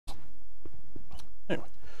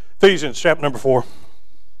Ephesians chapter number 4.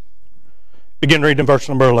 Begin reading verse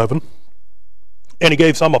number 11. And he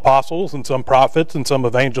gave some apostles, and some prophets, and some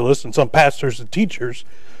evangelists, and some pastors and teachers,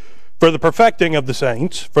 for the perfecting of the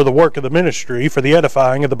saints, for the work of the ministry, for the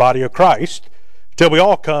edifying of the body of Christ, till we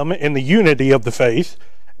all come in the unity of the faith,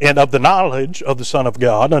 and of the knowledge of the Son of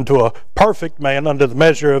God, unto a perfect man, unto the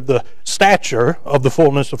measure of the stature of the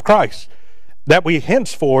fullness of Christ, that we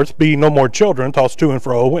henceforth be no more children, tossed to and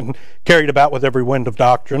fro, and carried about with every wind of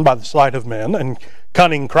doctrine, by the sleight of men, and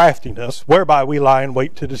cunning craftiness, whereby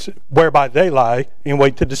they lie in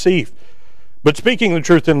wait to deceive. But speaking the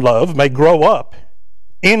truth in love, may grow up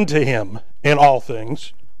into him in all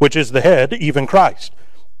things, which is the head, even Christ,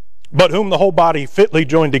 but whom the whole body fitly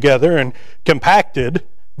joined together and compacted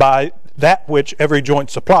by that which every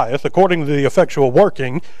joint supplieth, according to the effectual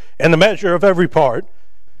working and the measure of every part,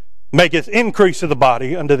 maketh increase of the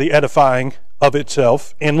body unto the edifying of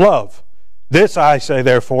itself in love. This I say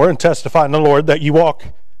therefore, and testify in the Lord, that ye walk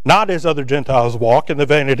not as other Gentiles walk, in the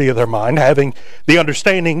vanity of their mind, having the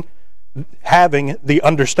understanding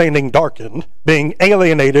darkened, being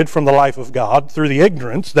alienated from the life of God through the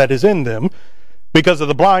ignorance that is in them, because of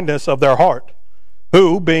the blindness of their heart,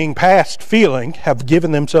 who, being past feeling, have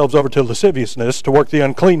given themselves over to lasciviousness, to work the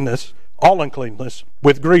all uncleanness,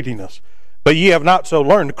 with greediness. But ye have not so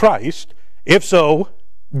learned Christ, if so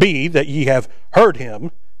be that ye have heard him,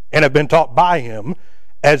 and have been taught by him,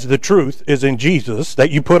 as the truth is in Jesus, that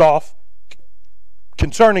you put off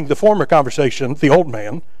concerning the former conversation the old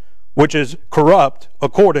man, which is corrupt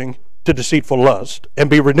according to deceitful lust, and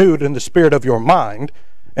be renewed in the spirit of your mind,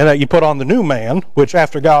 and that you put on the new man, which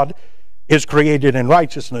after God is created in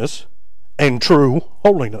righteousness and true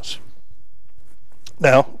holiness.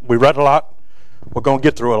 Now, we read a lot. We're going to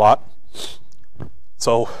get through a lot.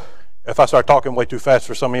 So if I start talking way too fast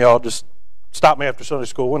for some of y'all, just stop me after Sunday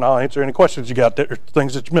school and I'll answer any questions you got there,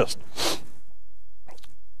 things that you missed.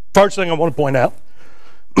 First thing I want to point out,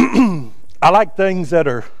 I like things that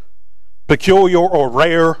are peculiar or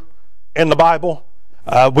rare in the Bible.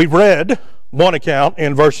 We read one account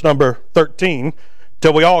in verse number 13,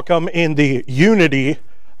 till we all come in the unity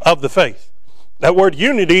of the faith. That word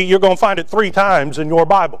unity, you're going to find it 3 times in your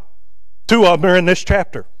Bible. 2 of them are in this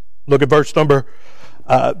chapter. Look at verse number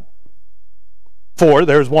 4.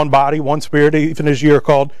 There's one body, one spirit, even as ye are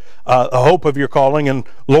called, a hope of your calling, and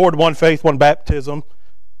Lord, one faith, one baptism,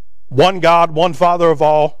 one God, one Father of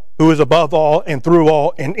all, who is above all and through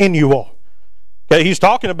all and in you all. Okay, he's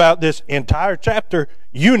talking about this entire chapter,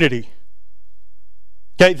 unity.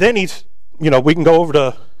 Okay, then we can go over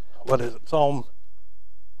to, what is it, Psalm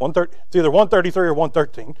 130, it's either 133 or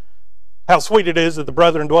 113. How sweet it is that the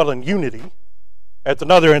brethren dwell in unity. That's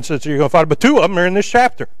another instance you're going to find, but 2 of them are in this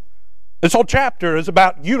chapter. This whole chapter is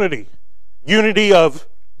about unity. Unity of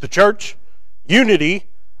the church, unity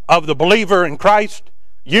of the believer in Christ,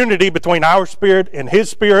 unity between our spirit and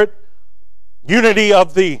his spirit, unity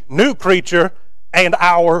of the new creature and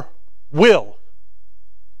our will.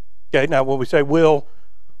 Okay, now when we say will,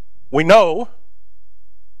 we know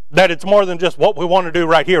that it's more than just what we want to do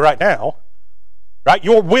right here, right now. Right?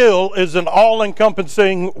 Your will is an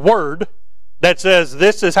all-encompassing word that says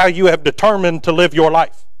this is how you have determined to live your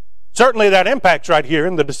life. Certainly that impacts right here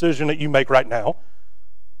in the decision that you make right now.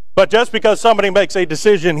 But just because somebody makes a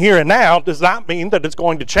decision here and now does not mean that it's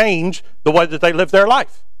going to change the way that they live their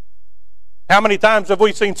life. How many times have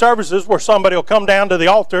we seen services where somebody will come down to the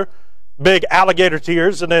altar, big alligator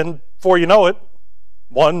tears, and then before you know it,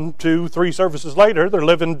 1, 2, 3 services later, they're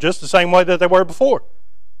living just the same way that they were before.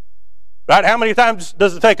 Right? How many times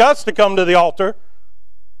does it take us to come to the altar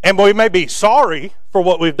and we may be sorry for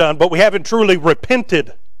what we've done, but we haven't truly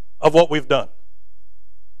repented of what we've done?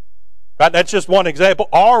 Right? That's just one example.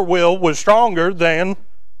 Our will was stronger than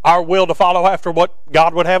our will to follow after what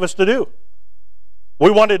God would have us to do. We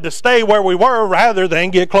wanted to stay where we were rather than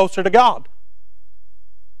get closer to God.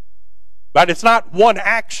 But it's not one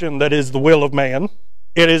action that is the will of man.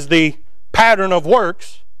 It is the pattern of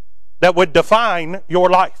works that would define your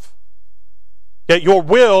life. That your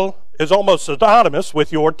will is almost synonymous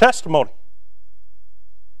with your testimony.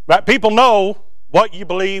 Right? People know what you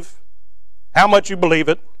believe, how much you believe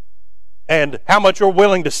it, and how much you're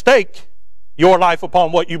willing to stake your life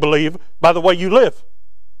upon what you believe by the way you live.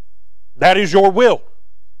 That is your will.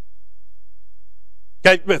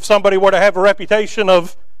 Okay, if somebody were to have a reputation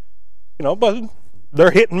of, but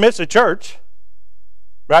they're hit and miss at church,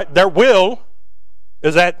 right? Their will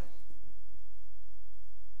is that,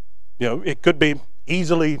 it could be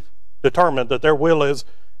easily determined that their will is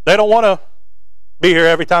they don't want to be here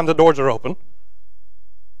every time the doors are open.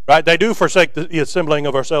 Right? They do forsake the assembling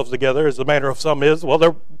of ourselves together, as the manner of some is. Well,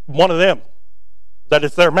 they're one of them. that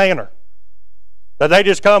it's their manner. That they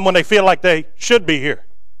just come when they feel like they should be here.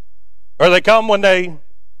 Or they come when they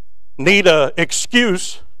need an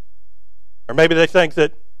excuse. Or maybe they think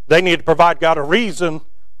that they need to provide God a reason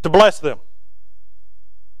to bless them.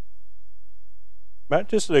 Right?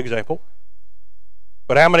 Just an example.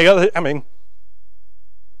 But how many other, I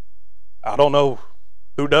don't know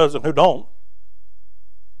who does and who don't.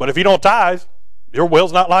 But if you don't tithe, your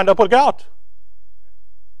will's not lined up with God.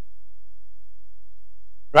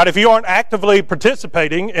 Right? If you aren't actively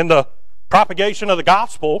participating in the propagation of the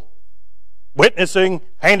gospel, witnessing,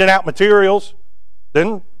 handing out materials,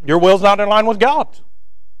 then your will's not in line with God.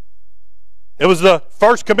 It was the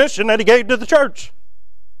first commission that he gave to the church.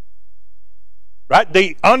 Right?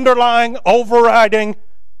 The underlying, overriding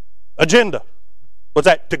agenda was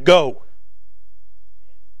that to go.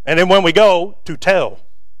 And then when we go, to tell.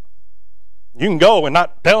 You can go and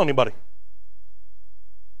not tell anybody.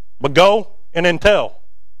 But go and then tell.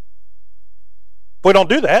 If we don't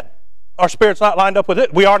do that, our spirit's not lined up with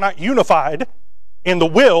it. We are not unified in the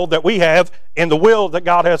will that we have, in the will that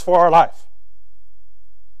God has for our life.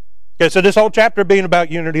 Okay, so this whole chapter being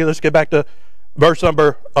about unity, let's get back to verse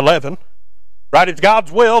number 11. Right, it's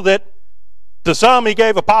God's will that to some he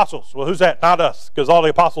gave apostles. Well, who's that? Not us, because all the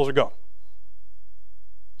apostles are gone.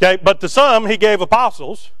 Okay, but to some he gave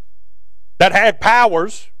apostles that had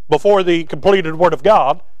powers before the completed word of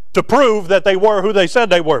God to prove that they were who they said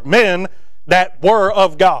they were, men that were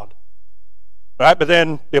of God. Right, but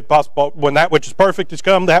then the apostle, when that which is perfect is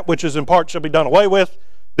come, that which is in part shall be done away with.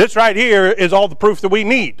 This right here is all the proof that we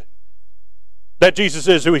need that Jesus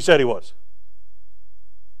is who he said he was.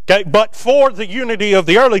 Okay, but for the unity of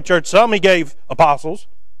the early church, some he gave apostles,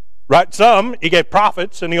 right? Some he gave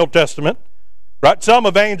prophets in the Old Testament, right? Some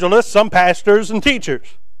evangelists, some pastors and teachers.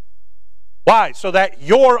 Why? So that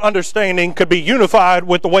your understanding could be unified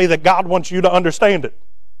with the way that God wants you to understand it.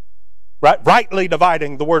 Right? Rightly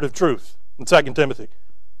dividing the word of truth in 2 Timothy.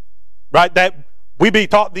 Right? That we be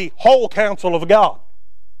taught the whole counsel of God.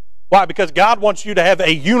 Why? Because God wants you to have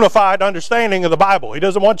a unified understanding of the Bible. He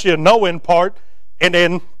doesn't want you to know in part and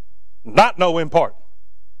then not know in part.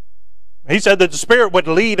 He said that the Spirit would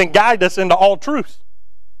lead and guide us into all truth.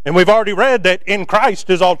 And we've already read that in Christ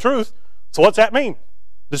is all truth. So what's that mean?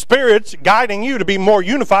 The Spirit's guiding you to be more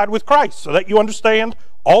unified with Christ so that you understand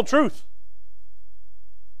all truth.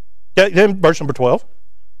 Okay, then verse number 12.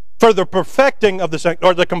 For the perfecting of the saints,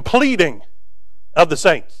 or the completing of the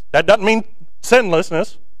saints. That doesn't mean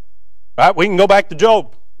sinlessness. Right? We can go back to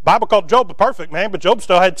Job. The Bible called Job a perfect man, but Job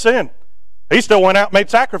still had sin. He still went out and made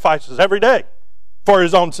sacrifices every day for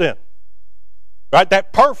his own sin. Right?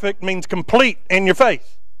 That perfect means complete in your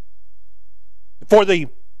faith. For the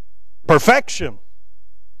perfection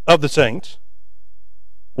of the saints.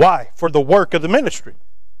 Why? For the work of the ministry.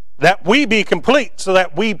 That we be complete so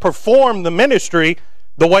that we perform the ministry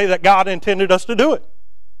the way that God intended us to do it.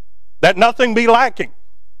 That nothing be lacking.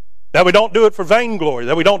 That we don't do it for vainglory.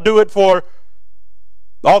 That we don't do it for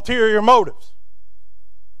ulterior motives.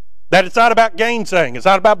 That it's not about gainsaying. It's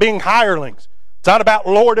not about being hirelings. It's not about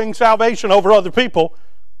lording salvation over other people.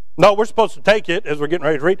 No, we're supposed to take it, as we're getting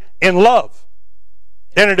ready to read, in love.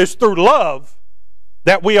 And it is through love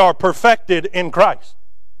that we are perfected in Christ.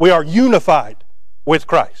 We are unified with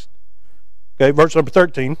Christ. Okay, verse number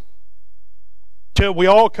 13. Till we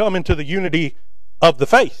all come into the unity of the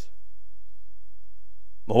faith.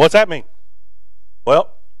 Well, what's that mean?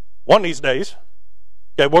 Well, one of these days,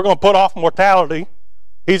 okay, we're going to put off mortality.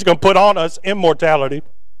 He's going to put on us immortality.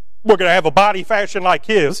 We're going to have a body fashioned like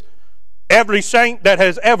his. Every saint that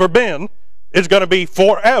has ever been is going to be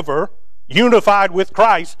forever unified with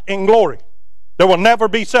Christ in glory. There will never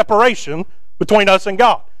be separation between us and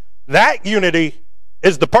God. That unity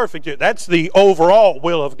is the perfect unity. That's the overall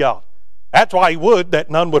will of God. That's why he would that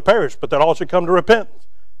none would perish, but that all should come to repentance.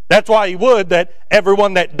 That's why he would that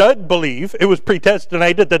everyone that did believe, it was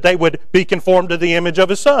predestinated that they would be conformed to the image of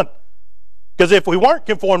his Son. Because if we weren't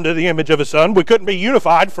conformed to the image of his Son, we couldn't be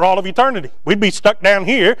unified for all of eternity. We'd be stuck down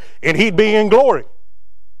here, and he'd be in glory.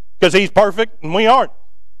 Because he's perfect, and we aren't.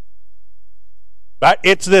 Right?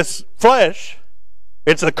 It's this flesh,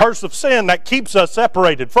 it's the curse of sin that keeps us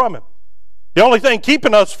separated from him. The only thing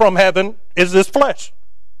keeping us from heaven is this flesh.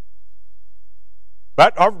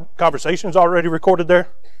 Right? Our conversation's already recorded there.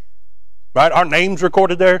 Right? Our name's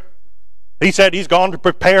recorded there. He said he's gone to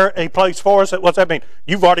prepare a place for us. What's that mean?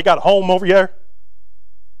 You've already got a home over there.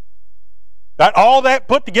 Right? All that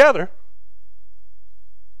put together,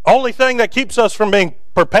 only thing that keeps us from being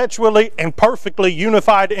perpetually and perfectly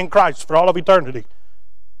unified in Christ for all of eternity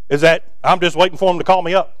is that I'm just waiting for him to call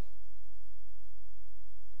me up.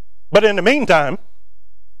 But in the meantime,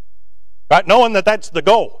 Right? Knowing that that's the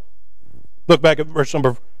goal. Look back at verse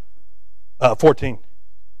number 14.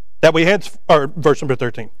 That we had, or verse number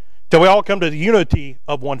 13. Till we all come to the unity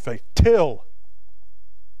of one faith. Till.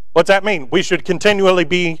 What's that mean? We should continually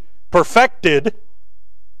be perfected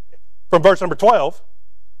from verse number 12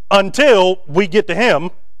 until we get to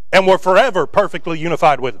Him and we're forever perfectly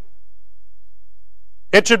unified with Him.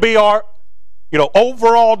 It should be our,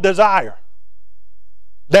 overall desire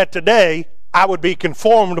that today I would be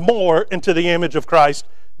conformed more into the image of Christ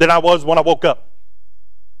than I was when I woke up.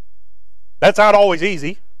 That's not always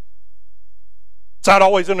easy. It's not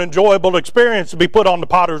always an enjoyable experience to be put on the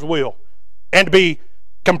potter's wheel and to be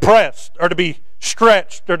compressed or to be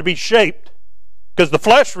stretched or to be shaped, because the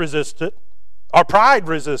flesh resists it, our pride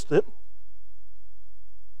resists it.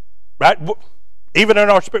 Right? Even in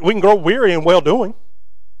our spirit, we can grow weary in well-doing.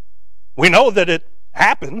 We know that it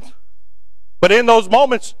happens. But in those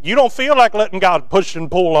moments, you don't feel like letting God push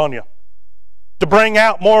and pull on you to bring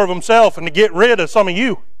out more of Himself and to get rid of some of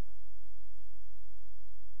you.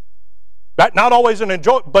 Right? Not always an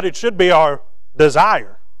enjoy, but it should be our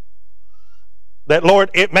desire. That, Lord,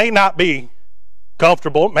 it may not be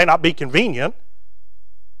comfortable, it may not be convenient,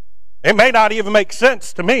 it may not even make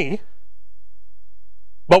sense to me,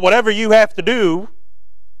 but whatever you have to do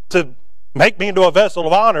to make me into a vessel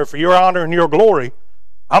of honor for your honor and your glory,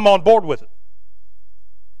 I'm on board with it.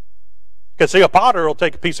 Because see, a potter will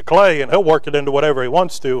take a piece of clay and he'll work it into whatever he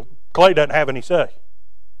wants to. Clay doesn't have any say.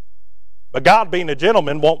 But God, being a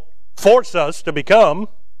gentleman, won't force us to become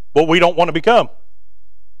what we don't want to become.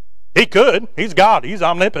 He could. He's God. He's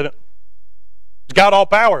omnipotent. He's got all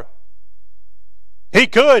power. He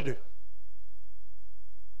could,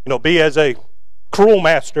 be as a cruel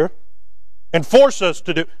master and force us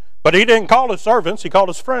to do. But He didn't call us servants. He called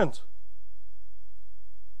us friends.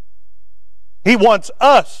 He wants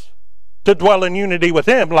us to dwell in unity with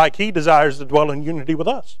Him like He desires to dwell in unity with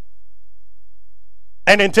us.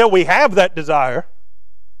 And until we have that desire,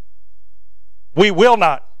 we will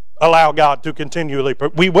not allow God to continually,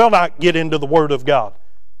 we will not get into the Word of God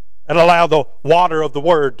and allow the water of the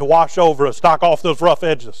Word to wash over us, knock off those rough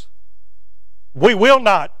edges. We will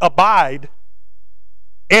not abide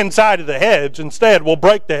inside of the hedge. Instead, we'll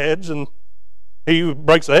break the hedge, and he who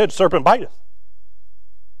breaks the hedge, serpent biteth.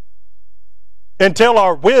 Until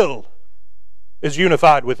our will is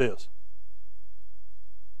unified with His.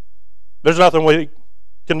 There's nothing we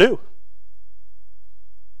can do.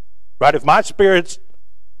 Right? If my spirit's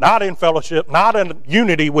not in fellowship, not in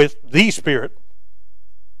unity with the Spirit,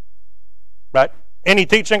 right? Any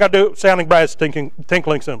teaching I do, sounding brass, tinkling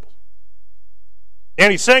cymbals.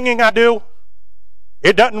 Any singing I do,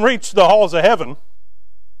 it doesn't reach the halls of heaven.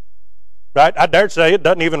 Right? I dare say it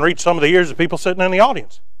doesn't even reach some of the ears of people sitting in the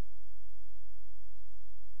audience.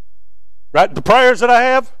 Right? The prayers that I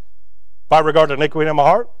have, if I regard iniquity in my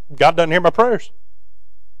heart, God doesn't hear my prayers.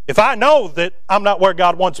 If I know that I'm not where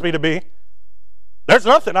God wants me to be, there's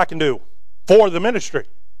nothing I can do for the ministry.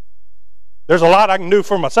 There's a lot I can do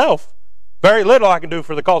for myself. Very little I can do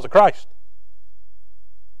for the cause of Christ.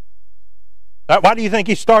 Why do you think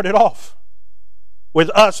He started off with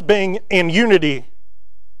us being in unity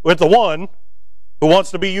with the one who wants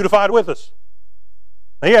to be unified with us?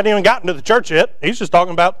 He hadn't even gotten to the church yet. He's just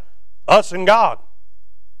talking about us and God.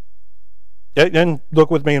 And look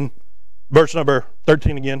with me in verse number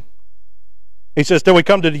 13 again. He says, till we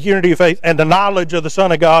come to the unity of faith and the knowledge of the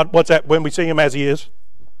Son of God. What's that? When we see Him as He is.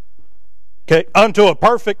 Okay. Unto a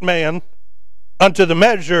perfect man, unto the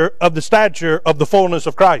measure of the stature of the fullness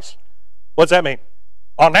of Christ. What's that mean?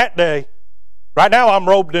 On that day, right now I'm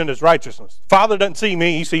robed in His righteousness. The Father doesn't see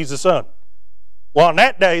me, He sees the Son. Well, on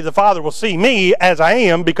that day, the Father will see me as I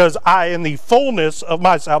am, because I, in the fullness of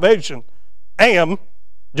my salvation, am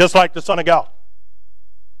just like the Son of God.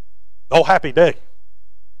 Oh, happy day.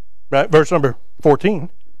 Right? Verse number 14.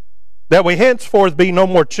 That we henceforth be no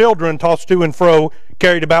more children, tossed to and fro,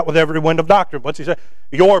 carried about with every wind of doctrine. What's he say?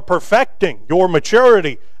 Your perfecting, your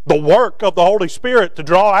maturity, the work of the Holy Spirit to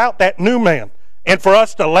draw out that new man, and for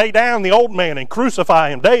us to lay down the old man and crucify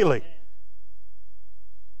him daily.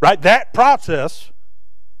 Right? That process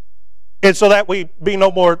is so that we be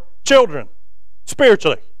no more children,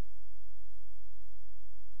 spiritually.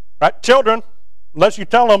 Right? Children, unless you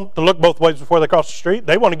tell them to look both ways before they cross the street,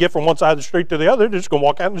 they want to get from one side of the street to the other. They're just going to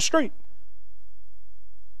walk out in the street.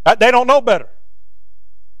 Right? They don't know better.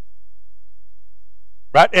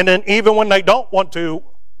 Right? And then even when they don't want to,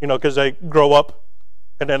 because they grow up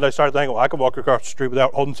and then they start thinking, well, I can walk across the street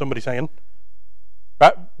without holding somebody's hand.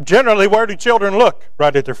 Right? Generally, where do children look?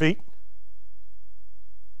 Right at their feet.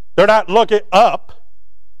 They're not looking up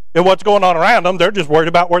at what's going on around them. They're just worried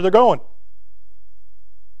about where they're going.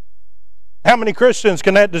 How many Christians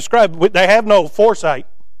can that describe? They have no foresight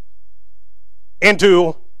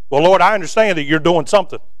into, well, Lord, I understand that you're doing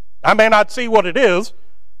something. I may not see what it is,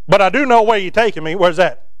 but I do know where you're taking me. Where's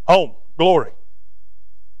that? Home. Glory.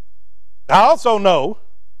 I also know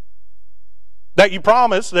that you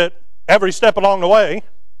promise that every step along the way,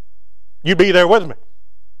 you be there with me.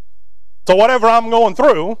 So whatever I'm going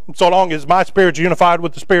through, so long as my spirit's unified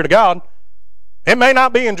with the Spirit of God, it may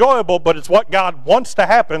not be enjoyable, but it's what God wants to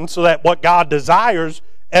happen so that what God desires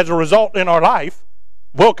as a result in our life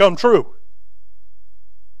will come true.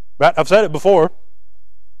 Right? I've said it before.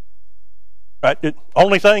 Right? The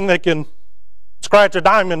only thing that can scratch a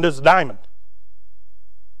diamond is a diamond.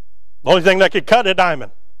 The only thing that can cut a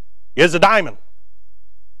diamond is a diamond.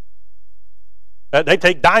 They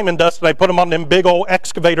take diamond dust and they put them on them big old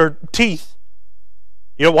excavator teeth.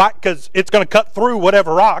 You know why? Because it's going to cut through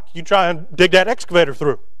whatever rock you try and dig that excavator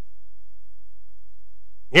through.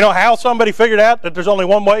 You know how somebody figured out that there's only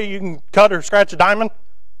one way you can cut or scratch a diamond?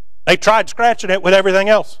 They tried scratching it with everything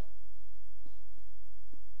else.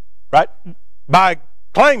 Right? By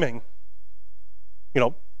claiming,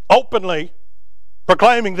 openly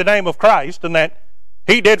proclaiming the name of Christ and that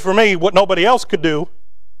He did for me what nobody else could do,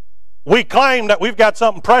 we claim that we've got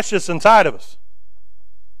something precious inside of us.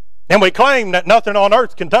 And we claim that nothing on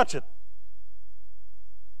earth can touch it.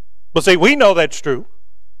 But see, we know that's true.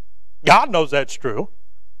 God knows that's true.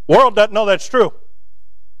 The world doesn't know that's true.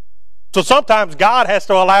 So sometimes God has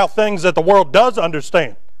to allow things that the world does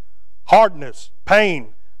understand. Hardness,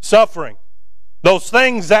 pain, suffering. Those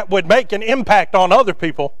things that would make an impact on other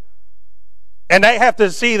people. And they have to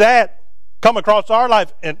see that come across our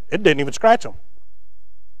life, and it didn't even scratch them.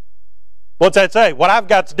 What's that say? What I've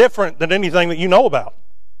got's different than anything that you know about.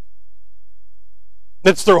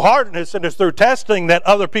 It's through hardness and it's through testing that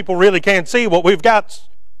other people really can't see what we've got's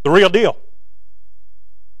the real deal.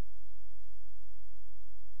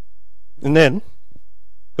 And then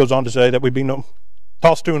goes on to say that we be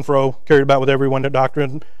tossed to and fro, carried about with every wind of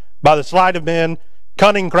doctrine, by the sleight of men,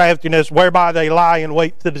 cunning craftiness, whereby they lie in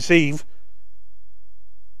wait to deceive.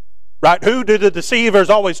 Right? Who do the deceivers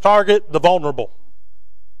always target? The vulnerable.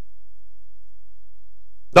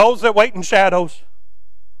 Those that wait in shadows.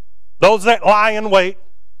 Those that lie in wait.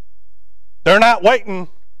 They're not waiting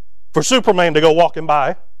for Superman to go walking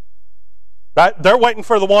by. Right? They're waiting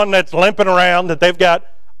for the one that's limping around, that they've got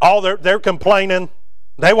all they're complaining.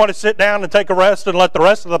 They want to sit down and take a rest and let the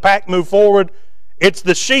rest of the pack move forward. It's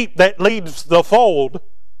the sheep that leaves the fold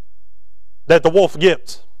that the wolf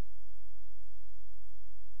gets.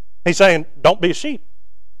 He's saying, don't be a sheep.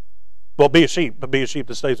 Well, be a sheep, but be a sheep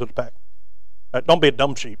that stays with the pack. Don't be a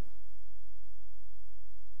dumb sheep.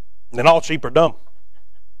 And all sheep are dumb.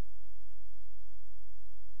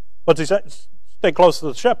 What's he saying? Stay close to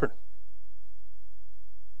the shepherd.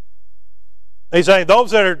 He's saying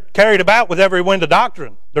those that are carried about with every wind of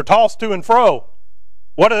doctrine, they're tossed to and fro.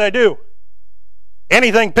 What do?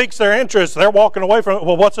 Anything piques their interest, they're walking away from it.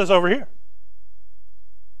 Well, what's this over here?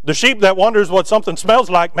 The sheep that wonders what something smells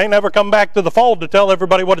like may never come back to the fold to tell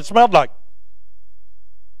everybody what it smelled like.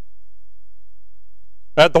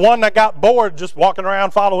 The one that got bored just walking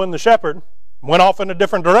around following the shepherd, went off in a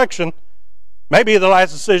different direction, may be the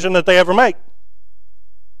last decision that they ever make.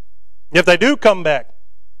 If they do come back,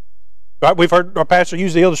 right? We've heard our pastor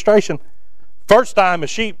use the illustration. First time a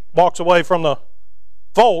sheep walks away from the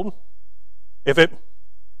fold,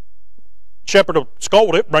 shepherd will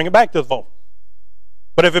scold it, bring it back to the fold.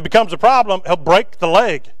 But if it becomes a problem, he'll break the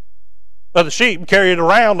leg of the sheep and carry it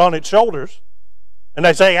around on its shoulders. And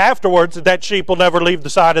they say afterwards that sheep will never leave the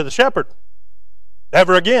side of the shepherd.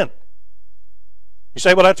 Ever again. You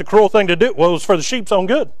say, well, that's a cruel thing to do. Well, it was for the sheep's own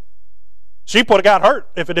good. Sheep would have got hurt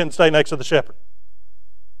if it didn't stay next to the shepherd.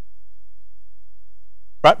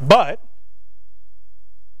 Right? But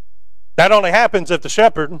that only happens if the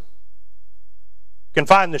shepherd can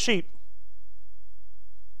find the sheep.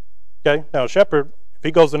 Okay? Now, a shepherd, if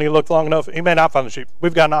he goes and he looks long enough, he may not find the sheep.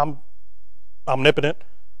 We've got an omnipotent,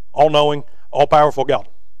 all-knowing, all-powerful God.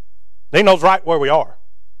 He knows right where we are.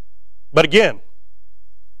 But again,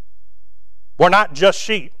 we're not just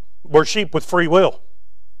sheep. We're sheep with free will.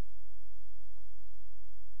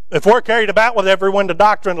 If we're carried about with every wind of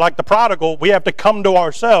doctrine like the prodigal, we have to come to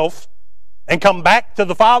ourselves and come back to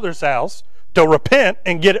the Father's house to repent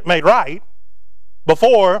and get it made right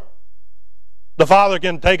before the Father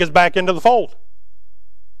can take us back into the fold.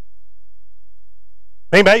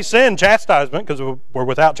 He may send chastisement, because we're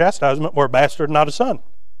without chastisement, we're a bastard, not a son.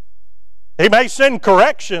 He may send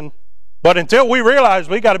correction, but until we realize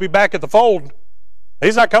we got to be back at the fold,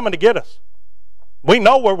 He's not coming to get us. We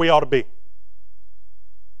know where we ought to be.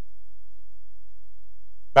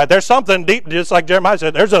 Right? There's something deep, just like Jeremiah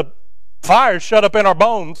said, there's a fire shut up in our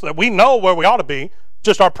bones that we know where we ought to be,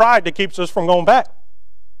 just our pride that keeps us from going back.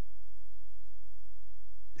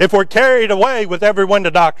 If we're carried away with every wind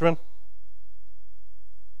of doctrine,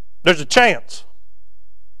 there's a chance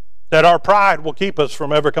that our pride will keep us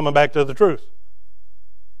from ever coming back to the truth.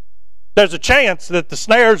 There's a chance that the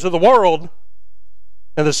snares of the world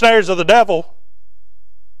and the snares of the devil,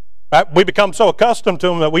 right, we become so accustomed to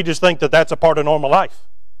them that we just think that that's a part of normal life.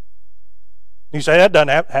 You say that doesn't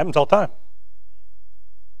happen, happens all the time.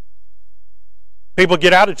 People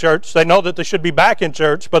get out of church, they know that they should be back in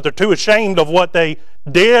church, but they're too ashamed of what they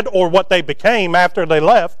did or what they became after they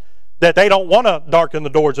left that they don't want to darken the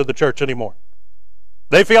doors of the church anymore.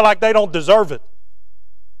 They feel like they don't deserve it.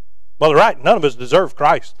 Well, they're right. None of us deserve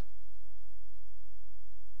Christ.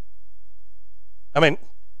 I mean,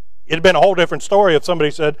 it'd been a whole different story if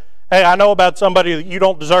somebody said, hey, I know about somebody that you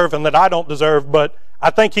don't deserve and that I don't deserve, but I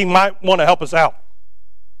think he might want to help us out.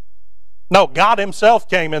 No, God himself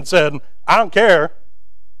came and said, I don't care,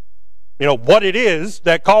 what it is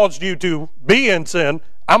that caused you to be in sin.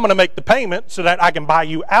 I'm going to make the payment so that I can buy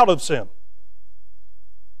you out of sin.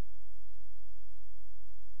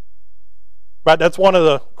 Right? That's one of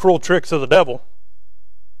the cruel tricks of the devil.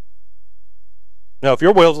 Now, if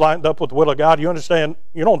your will's lined up with the will of God, you understand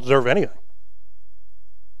you don't deserve anything.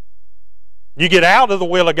 You get out of the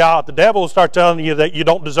will of God, the devil will start telling you that you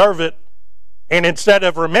don't deserve it, and instead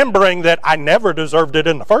of remembering that I never deserved it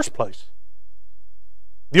in the first place,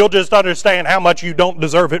 you'll just understand how much you don't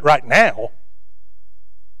deserve it right now,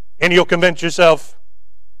 and you'll convince yourself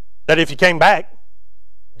that if you came back,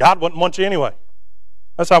 God wouldn't want you anyway.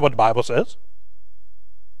 That's not what the Bible says.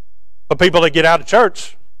 But people that get out of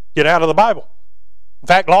church get out of the Bible. In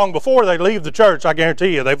fact, long before they leave the church, I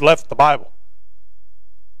guarantee you, they've left the Bible.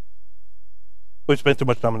 We spent too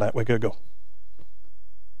much time on that. We could go.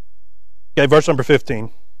 Okay, verse number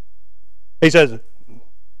 15. He says,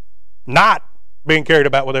 not being carried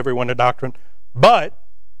about with every wind of doctrine, but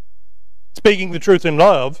speaking the truth in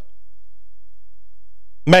love,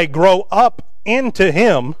 may grow up into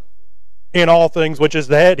him in all things, which is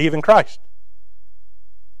the head, even Christ.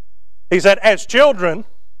 He said, as children,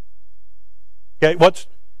 okay, the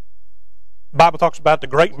Bible talks about the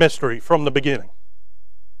great mystery from the beginning.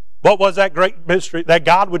 What was that great mystery? That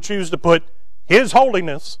God would choose to put his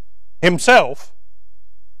holiness, himself,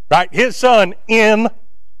 right, his Son, in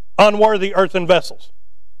unworthy earthen vessels.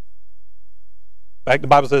 In fact, the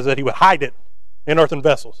Bible says that he would hide it in earthen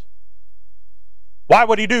vessels. Why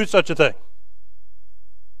would he do such a thing?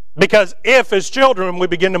 Because if as children we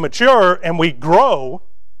begin to mature and we grow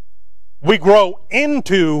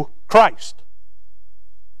into Christ.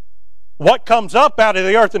 What comes up out of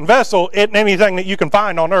the earthen vessel isn't anything that you can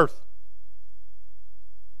find on earth.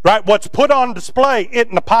 Right? What's put on display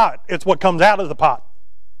isn't the pot. It's what comes out of the pot.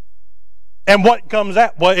 And what comes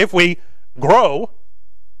out, well, if we grow,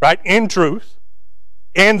 right, in truth,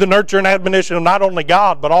 in the nurture and admonition of not only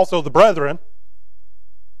God, but also the brethren,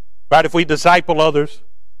 right, if we disciple others,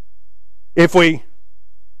 if we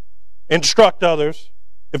instruct others,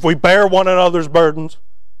 if we bear one another's burdens,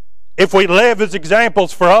 if we live as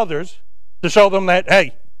examples for others to show them that,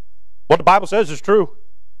 hey, what the Bible says is true.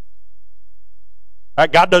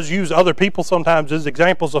 Right? God does use other people sometimes as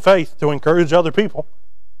examples of faith to encourage other people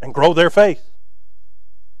and grow their faith.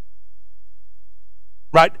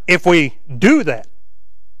 Right? If we do that,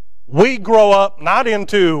 we grow up not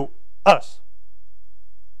into us.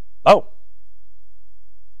 Oh.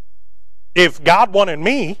 If God wanted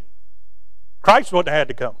me, Christ wouldn't have had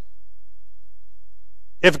to come.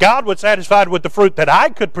 If God was satisfied with the fruit that I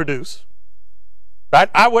could produce, right,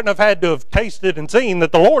 I wouldn't have had to have tasted and seen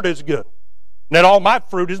that the Lord is good, and that all my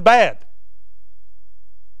fruit is bad.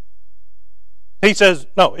 He says,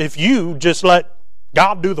 no, if you just let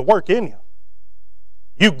God do the work in you,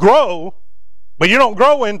 you grow, but you don't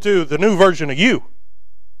grow into the new version of you.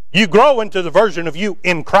 You grow into the version of you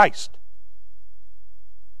in Christ.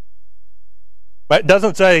 But it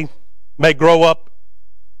doesn't say may grow up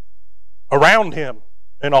around him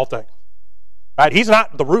in all things. Right? He's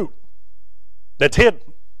not the root that's hidden.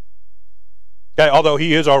 Okay, although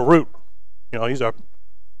he is our root. He's our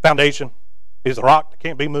foundation. He's the rock that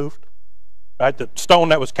can't be moved. Right? The stone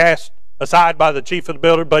that was cast aside by the chief of the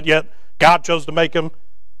builder, but yet God chose to make him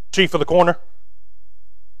chief of the corner.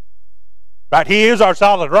 Right? He is our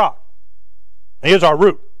solid rock. He is our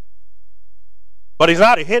root. But he's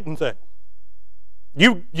not a hidden thing.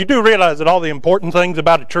 You do realize that all the important things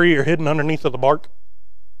about a tree are hidden underneath of the bark?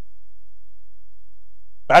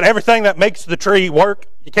 Right? Everything that makes the tree work,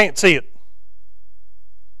 you can't see it.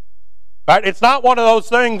 Right? It's not one of those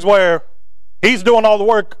things where, He's doing all the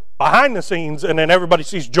work behind the scenes, and then everybody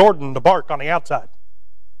sees Jordan, the bark, on the outside.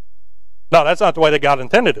 No, that's not the way that God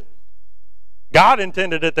intended it. God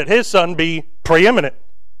intended it that his Son be preeminent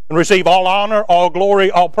and receive all honor, all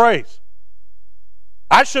glory, all praise.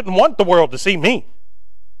 I shouldn't want the world to see me.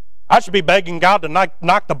 I should be begging God to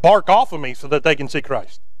knock the bark off of me so that they can see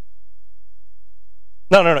Christ.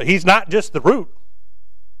 No. He's not just the root.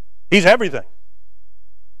 He's everything.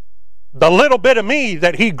 The little bit of me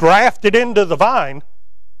that he grafted into the vine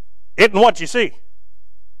isn't what you see.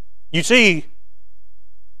 You see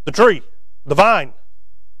the tree, the vine.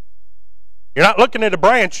 You're not looking at a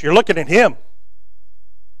branch, you're looking at him.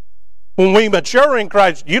 When we mature in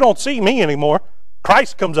Christ, you don't see me anymore.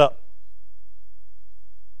 Christ comes up.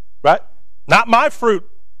 Right? Not my fruit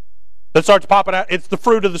that starts popping out. It's the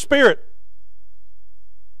fruit of the Spirit.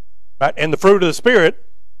 Right? And the fruit of the Spirit,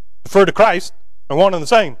 the fruit of Christ, are one and the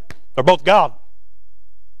same. They're both God.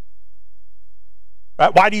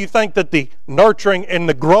 Right? Why do you think that the nurturing and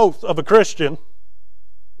the growth of a Christian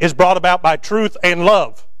is brought about by truth and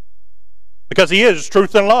love? Because he is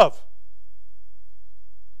truth and love.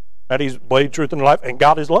 Right? He's way, truth, and life, and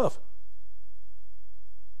God is love.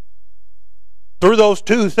 Through those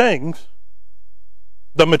two things,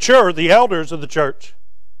 the mature, the elders of the church,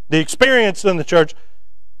 the experienced in the church,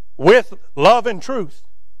 with love and truth,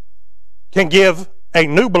 can give a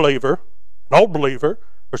new believer, an old believer,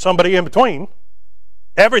 or somebody in between,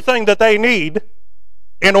 everything that they need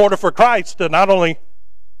in order for Christ to not only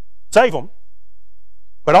save them,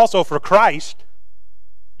 but also for Christ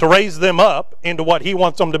to raise them up into what he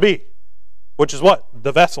wants them to be, which is what?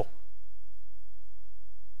 The vessel.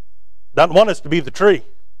 Doesn't want us to be the tree.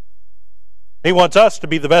 He wants us to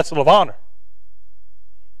be the vessel of honor.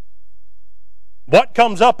 What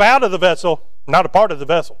comes up out of the vessel, not a part of the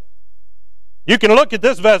vessel. You can look at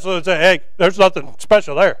this vessel and say, hey, there's nothing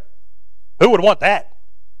special there. Who would want that?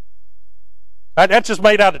 That's just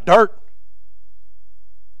made out of dirt.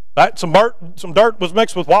 Right? Some dirt was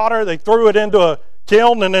mixed with water. They threw it into a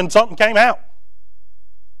kiln and then something came out.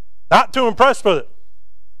 Not too impressed with it.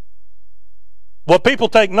 What people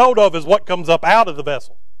take note of is what comes up out of the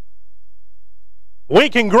vessel. We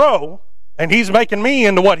can grow, and he's making me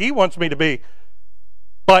into what he wants me to be,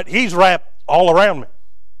 but he's wrapped all around me.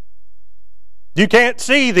 You can't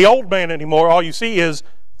see the old man anymore. All you see is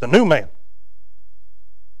the new man.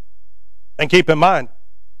 And keep in mind,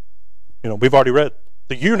 we've already read,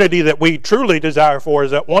 the unity that we truly desire for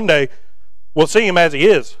is that one day we'll see him as he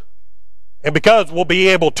is. And because we'll be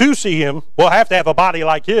able to see him, we'll have to have a body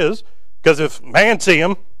like his. Because if man see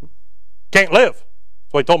him, can't live.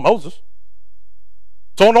 That's what he told Moses.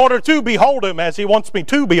 So in order to behold him as he wants me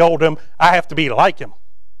to behold him, I have to be like him.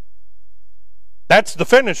 That's the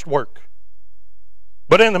finished work.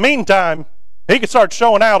 But in the meantime, he can start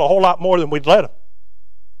showing out a whole lot more than we'd let him.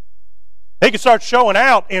 He can start showing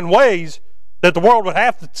out in ways that the world would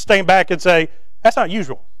have to stand back and say, that's not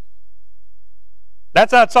usual.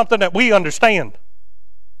 That's not something that we understand.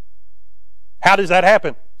 How does that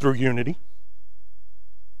happen? Through unity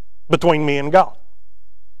between me and God.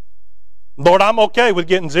 Lord, I'm okay with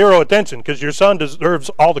getting zero attention because your Son deserves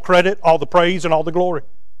all the credit, all the praise, and all the glory.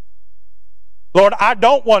 Lord, I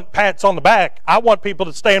don't want pats on the back. I want people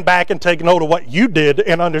to stand back and take note of what you did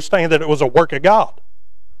and understand that it was a work of God,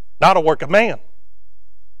 not a work of man.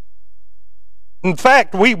 In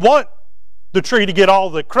fact, we want the tree to get all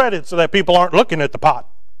the credit so that people aren't looking at the pot.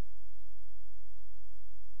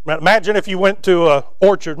 Imagine if you went to an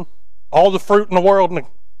orchard, all the fruit in the world, and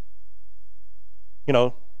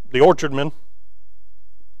the orchardman,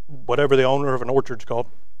 whatever the owner of an orchard's called.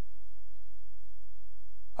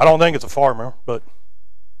 I don't think it's a farmer, but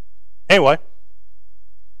anyway.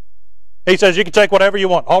 He says you can take whatever you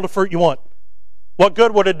want, all the fruit you want. What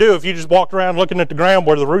good would it do if you just walked around looking at the ground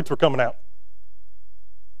where the roots were coming out?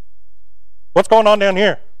 What's going on down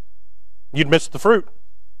here? You'd miss the fruit.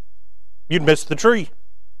 You'd miss the tree.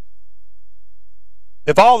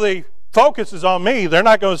 If all the focus is on me, they're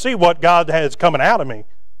not going to see what God has coming out of me,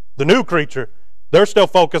 the new creature. They're still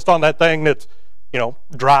focused on that thing that's,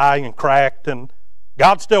 dry and cracked, and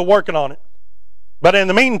God's still working on it. But in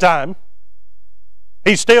the meantime,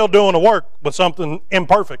 he's still doing the work with something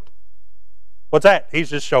imperfect. What's that? He's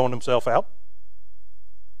just showing himself out.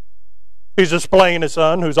 He's displaying his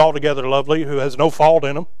Son, who's altogether lovely, who has no fault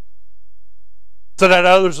in him, so that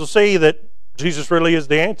others will see that Jesus really is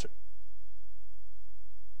the answer.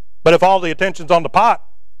 But if all the attention's on the pot,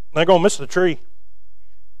 they're going to miss the tree.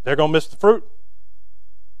 They're going to miss the fruit.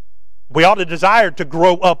 We ought to desire to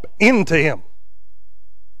grow up into him.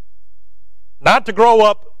 Not to grow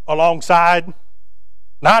up alongside,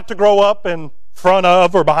 not to grow up in front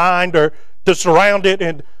of or behind, or to surround it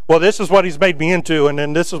and, well, this is what he's made me into, and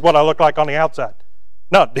then this is what I look like on the outside.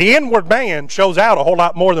 No, the inward man shows out a whole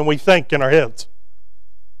lot more than we think in our heads.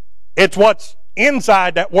 It's what's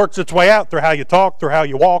inside that works its way out through how you talk, through how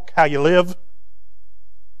you walk, how you live.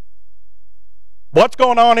 What's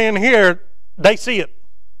going on in here, they see it.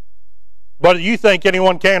 Whether you think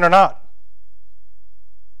anyone can or not.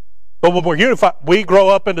 But when we're unified, we grow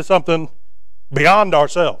up into something beyond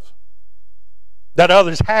ourselves that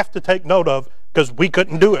others have to take note of because we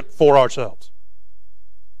couldn't do it for ourselves.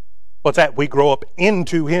 What's that? We grow up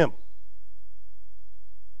into Him.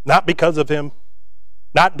 Not because of Him.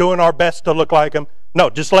 Not doing our best to look like Him. No,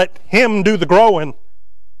 just let Him do the growing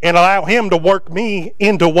and allow Him to work me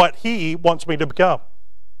into what He wants me to become,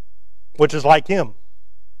 which is like Him.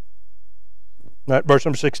 Right, verse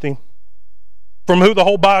number 16. From who the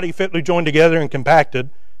whole body fitly joined together and compacted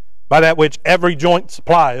by that which every joint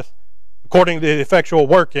supplieth, according to the effectual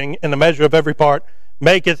working in the measure of every part,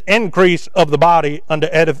 maketh increase of the body unto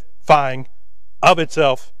edifying of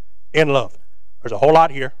itself in love. There's a whole lot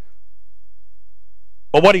here.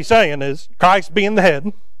 But what he's saying is Christ being the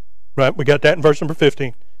head, right? We got that in verse number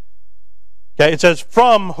 15. Okay, it says,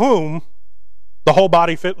 from whom the whole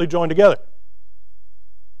body fitly joined together.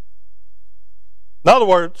 In other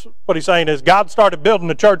words, what he's saying is God started building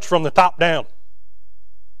the church from the top down.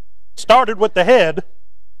 Started with the head,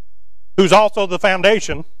 who's also the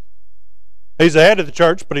foundation. He's the head of the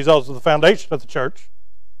church, but he's also the foundation of the church.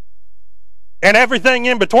 And everything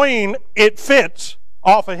in between, it fits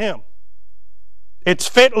off of him. It's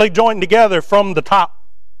fitly joined together from the top.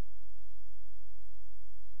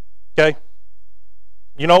 Okay?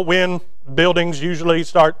 You know when buildings usually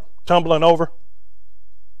start tumbling over?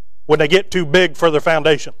 When they get too big for their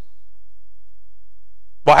foundation.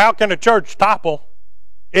 Well, how can a church topple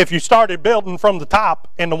if you started building from the top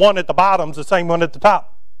and the one at the bottom's the same one at the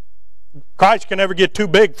top? Christ can never get too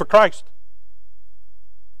big for Christ.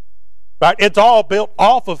 Right? It's all built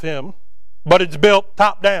off of him, but it's built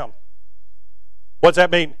top down. What's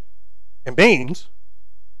that mean? It means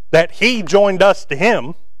that he joined us to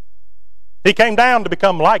him. He came down to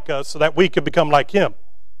become like us so that we could become like him.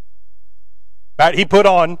 Right? He put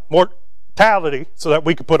on mortality so that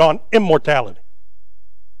we could put on immortality.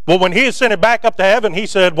 Well, when he ascended back up to heaven, he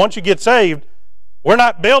said, once you get saved, we're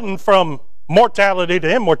not building from mortality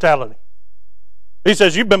to immortality. He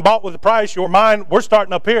says, you've been bought with a price, you're mine, we're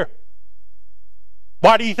starting up here.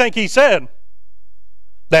 Why do you think he said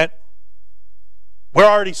that we're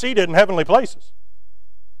already seated in heavenly places?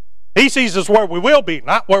 He sees us where we will be,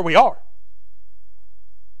 not where we are.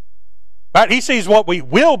 Right? He sees what we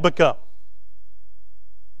will become.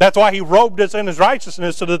 That's why he robed us in his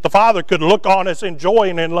righteousness so that the Father could look on us in joy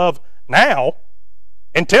and in love now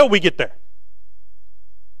until we get there.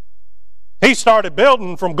 He started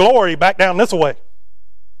building from glory back down this way.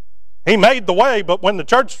 He made the way, but when the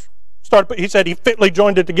church started, he said he fitly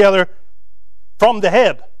joined it together from the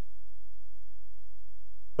head.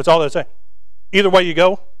 That's all they're saying. Either way you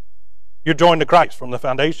go, you're joined to Christ from the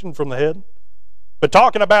foundation, from the head. But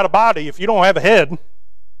talking about a body, if you don't have a head,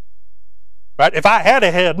 right? If I had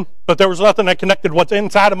a head, but there was nothing that connected what's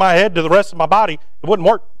inside of my head to the rest of my body, it wouldn't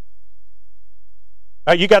work.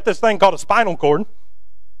 Right? You got this thing called a spinal cord,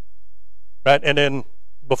 right? And then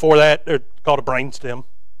before that, it's called a brain stem.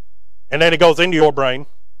 And then it goes into your brain.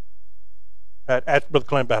 Ask Brother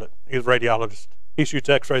Clint about it. He's a radiologist. He shoots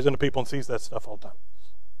x-rays into people and sees that stuff all the time.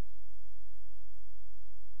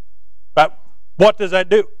 Right? What does that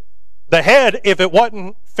do? The head, if it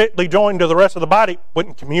wasn't fitly joined to the rest of the body,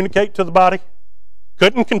 wouldn't communicate to the body,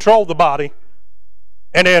 couldn't control the body,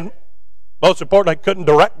 and then, most importantly, couldn't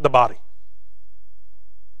direct the body.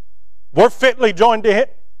 We're fitly joined to him.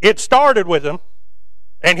 It started with him,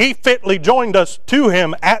 and he fitly joined us to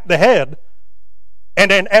him at the head,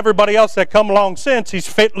 and then everybody else that come along since, he's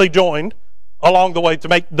fitly joined along the way to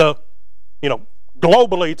make the,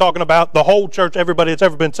 globally talking about the whole church, everybody that's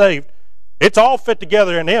ever been saved. It's all fit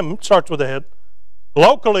together in him. It starts with the head.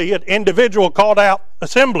 Locally, an individual called out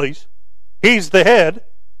assemblies. He's the head.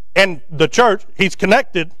 And the church, he's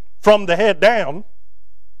connected from the head down.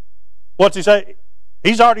 What's he say?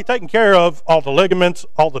 He's already taken care of all the ligaments,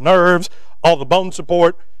 all the nerves, all the bone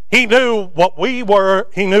support. He knew what we were.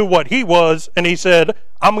 He knew what he was. And he said,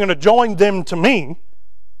 I'm going to join them to me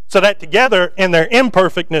so that together in their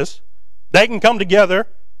imperfectness, they can come together.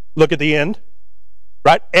 Look at the end.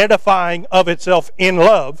 Right? Edifying of itself in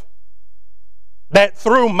love. That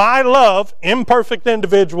through my love, imperfect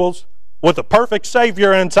individuals with a perfect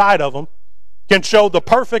Savior inside of them can show the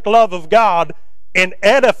perfect love of God and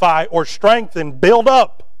edify or strengthen, build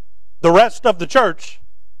up the rest of the church.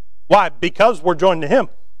 Why? Because we're joined to him.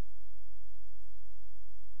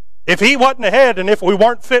 If he wasn't the head and if we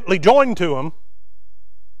weren't fitly joined to him,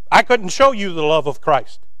 I couldn't show you the love of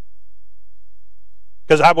Christ.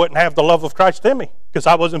 Because I wouldn't have the love of Christ in me, because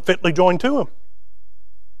I wasn't fitly joined to him.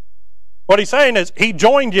 What he's saying is, he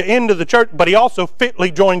joined you into the church, but he also fitly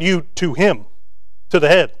joined you to him, to the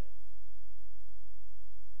head.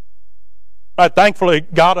 Right, thankfully,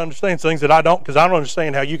 God understands things that I don't, because I don't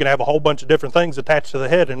understand how you can have a whole bunch of different things attached to the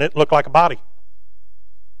head and it look like a body.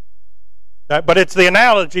 Right, but it's the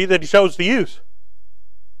analogy that he chose to use.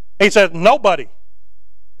 He said, nobody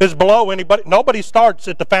is below anybody. Nobody starts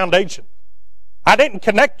at the foundation. I didn't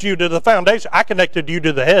connect you to the foundation. I connected you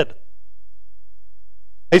to the head.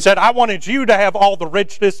 He said, I wanted you to have all the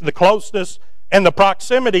richness, the closeness, and the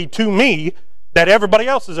proximity to me that everybody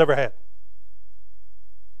else has ever had.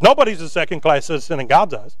 Nobody's a second-class citizen in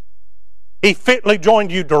God's eyes. He fitly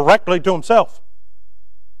joined you directly to himself.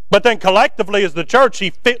 But then collectively as the church, he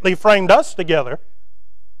fitly framed us together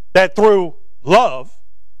that through love,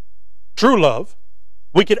 true love,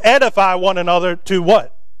 we could edify one another to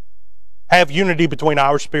what? Have unity between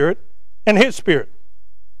our spirit and his spirit.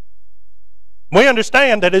 We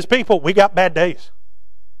understand that as people, we got bad days.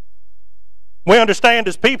 We understand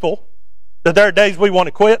as people that there are days we want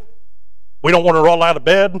to quit. We don't want to roll out of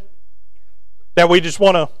bed. That we just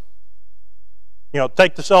want to,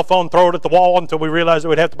 take the cell phone, throw it at the wall until we realize that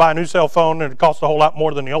we'd have to buy a new cell phone and it cost a whole lot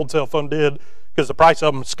more than the old cell phone did because the price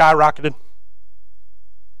of them skyrocketed.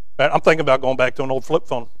 I'm thinking about going back to an old flip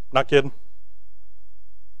phone. Not kidding.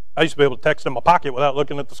 I used to be able to text in my pocket without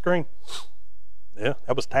looking at the screen. Yeah,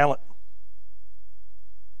 that was talent.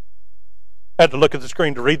 I had to look at the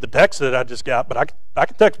screen to read the text that I just got, but I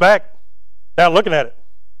could text back without looking at it.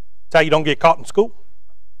 That's how you don't get caught in school.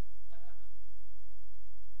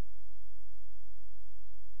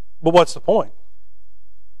 But what's the point?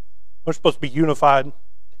 We're supposed to be unified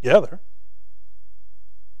together.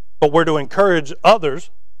 But we're to encourage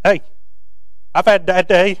others. Hey, I've had that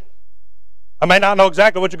day. I may not know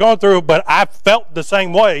exactly what you're going through, but I felt the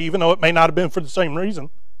same way, even though it may not have been for the same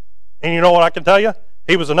reason. And you know what I can tell you?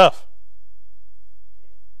 He was enough.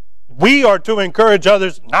 We are to encourage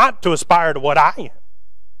others not to aspire to what I am.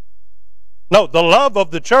 No, the love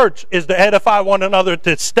of the church is to edify one another,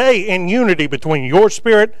 to stay in unity between your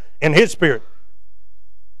spirit and his spirit.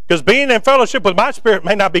 Because being in fellowship with my spirit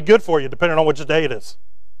may not be good for you, depending on which day it is.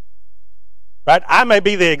 Right? I may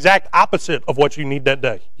be the exact opposite of what you need that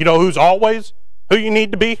day. You know who's always who you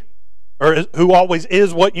need to be? Or who always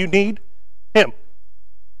is what you need? Him.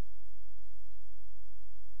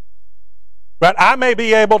 Right? I may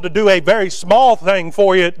be able to do a very small thing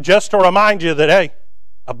for you just to remind you that, hey,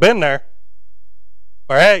 I've been there.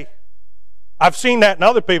 Or, hey, I've seen that in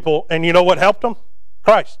other people, and you know what helped them?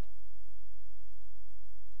 Christ.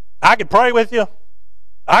 I can pray with you.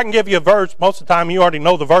 I can give you a verse. Most of the time, you already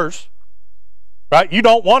know the verse. Right? You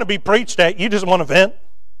don't want to be preached at. You just want to vent.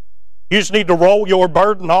 You just need to roll your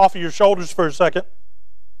burden off of your shoulders for a second.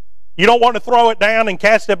 You don't want to throw it down and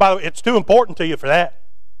cast it by the way. It's too important to you for that.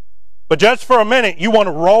 But just for a minute, you want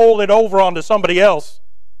to roll it over onto somebody else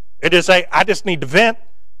and just say, I just need to vent,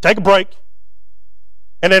 take a break.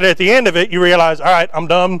 And then at the end of it, you realize, all right, I'm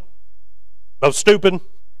done. I was stupid.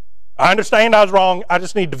 I understand I was wrong. I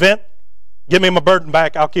just need to vent. Give me my burden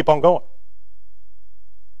back. I'll keep on going.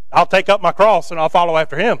 I'll take up my cross and I'll follow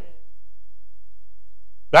after him.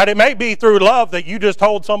 But it may be through love that you just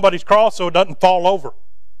hold somebody's cross so it doesn't fall over.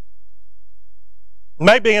 It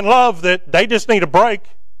may be in love that they just need a break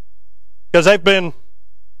because they've been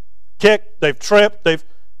kicked, they've tripped, they've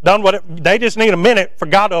done whatever. They just need a minute for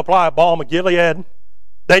God to apply a balm of Gilead.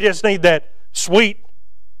 They just need that sweet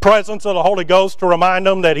presence of the Holy Ghost to remind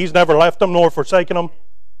them that he's never left them nor forsaken them.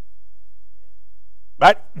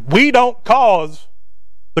 Right? We don't cause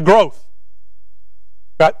the growth.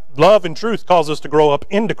 Right? Love and truth cause us to grow up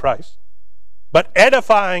into Christ. But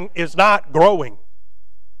edifying is not growing.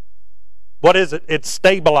 What is it? It's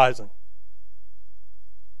stabilizing.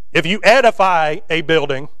 If you edify a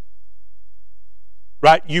building,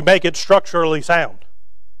 right, you make it structurally sound.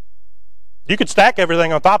 You could stack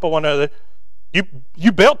everything on top of one another.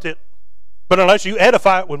 You built it, but unless you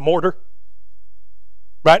edify it with mortar,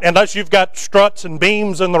 right, unless you've got struts and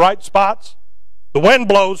beams in the right spots, the wind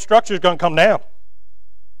blows, structure's going to come down.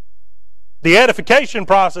 The edification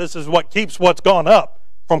process is what keeps what's gone up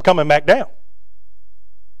from coming back down.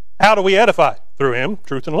 How do we edify? Through him,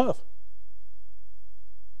 truth and love.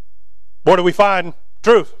 Where do we find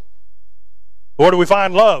truth? Where do we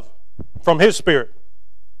find love? From his spirit.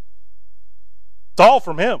 It's all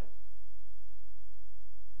from him.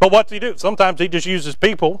 But what does he do? Sometimes he just uses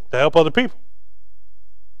people to help other people.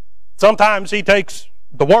 Sometimes he takes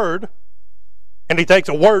the word and he takes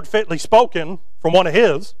a word fitly spoken from one of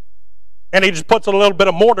his, and he just puts a little bit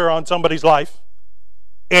of mortar on somebody's life,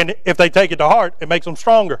 and if they take it to heart, it makes them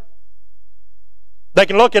stronger. They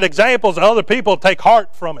can look at examples of other people take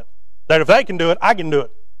heart from it, that if they can do it, I can do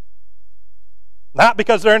it. Not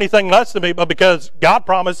because they're anything less than me, but because God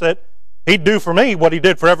promised that he'd do for me what he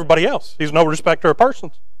did for everybody else. He's no respecter of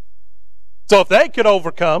persons. So if they could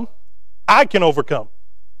overcome, I can overcome.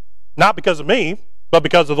 Not because of me, but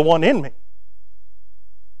because of the one in me.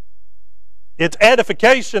 It's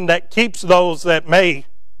edification that keeps those that may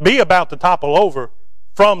be about to topple over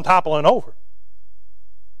from toppling over.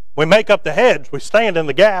 We make up the hedge. We stand in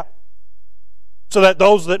the gap so that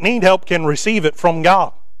those that need help can receive it from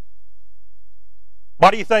God.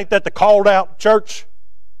 Why do you think that the called out church,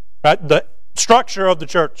 right, the structure of the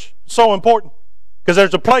church, is so important? Because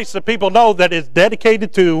there's a place that people know that is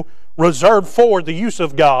dedicated to, reserved for the use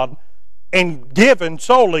of God, and given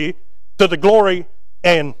solely to the glory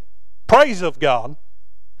and praise of God,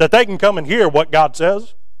 that they can come and hear what God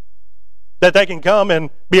says, that they can come and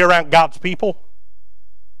be around God's people,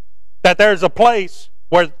 that there's a place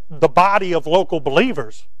where the body of local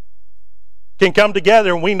believers can come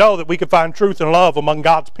together, and we know that we can find truth and love among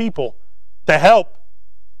God's people to help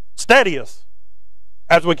steady us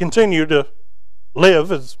as we continue to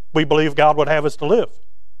live as we believe God would have us to live.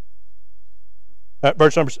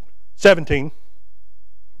 Verse number 17.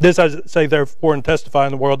 This I say therefore and testify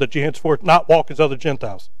in the world that ye henceforth not walk as other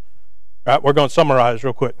Gentiles. All right, we're going to summarize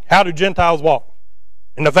real quick. How do Gentiles walk?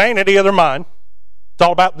 In the vanity of their mind. It's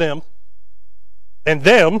all about them. And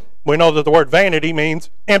them, we know that the word vanity means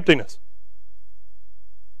emptiness.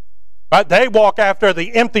 Right? They walk after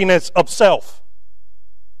the emptiness of self.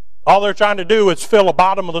 All they're trying to do is fill a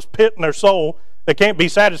bottomless pit in their soul that can't be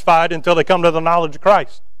satisfied until they come to the knowledge of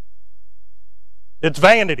Christ. It's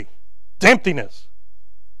vanity. It's emptiness.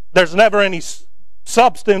 There's never any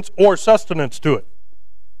substance or sustenance to it.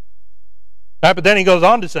 Right, but then he goes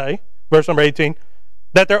on to say, verse number 18,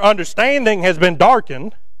 that their understanding has been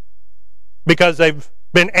darkened because they've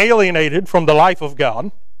been alienated from the life of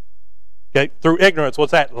God. Okay, through ignorance.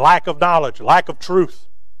 What's that? Lack of knowledge, lack of truth.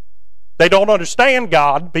 They don't understand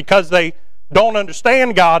God. Because they don't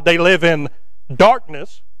understand God, they live in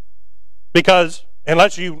darkness, because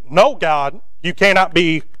unless you know God, you cannot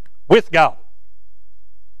be with God.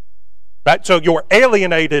 Right? So you're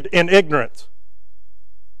alienated in ignorance.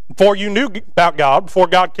 Before you knew about God, before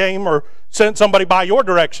God came or sent somebody by your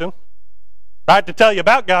direction, right, to tell you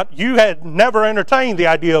about God, you had never entertained the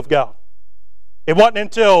idea of God. It wasn't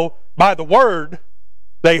until by the word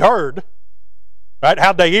they heard, right?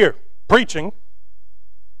 How'd they hear? Preaching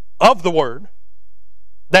of the word,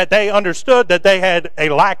 that they understood that they had a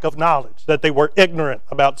lack of knowledge, that they were ignorant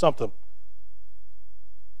about something.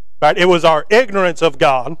 Right? It was our ignorance of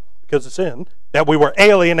God, because of sin, that we were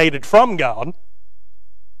alienated from God.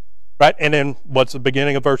 Right? And then what's the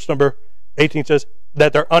beginning of verse number 18 says?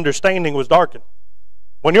 That their understanding was darkened.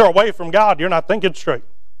 When you're away from God, you're not thinking straight.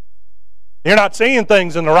 You're not seeing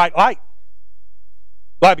things in the right light.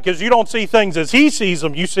 Why? Because you don't see things as He sees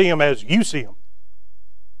them, you see them as you see them.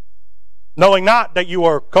 Knowing not that you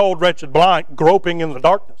are cold, wretched, blind, groping in the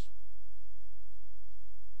darkness.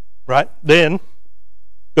 Right? Then,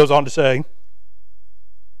 goes on to say,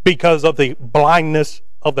 because of the blindness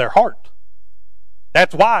of their heart.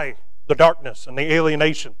 That's why the darkness and the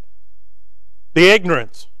alienation, the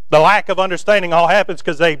ignorance, the lack of understanding all happens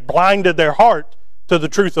because they blinded their heart to the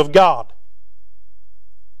truth of God.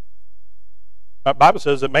 The Bible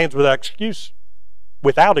says that man's without excuse,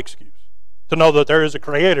 to know that there is a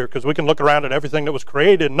creator, because we can look around at everything that was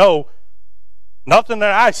created and know nothing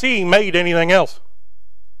that I see made anything else.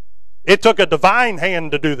 It took a divine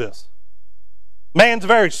hand to do this. Man's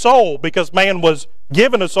very soul, because man was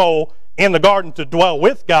given a soul in the garden to dwell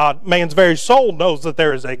with God, man's very soul knows that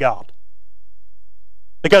there is a God.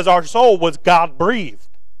 Because our soul was God-breathed.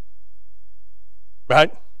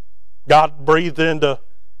 Right? God breathed into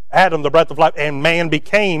Adam the breath of life, and man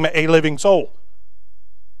became a living soul.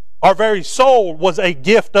 Our very soul was a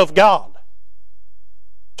gift of God.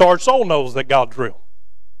 So our soul knows that God's real.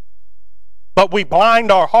 But we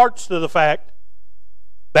blind our hearts to the fact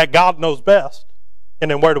that God knows best.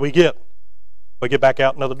 And then where do we get? We get back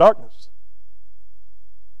out into the darkness.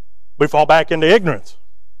 We fall back into ignorance.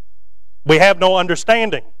 We have no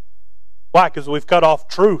understanding. Why? Because we've cut off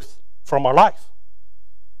truth from our life.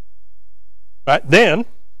 Right? Then,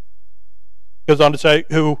 goes on to say,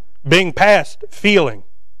 who being past feeling.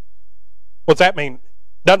 What's that mean?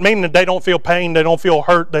 Doesn't mean that they don't feel pain, they don't feel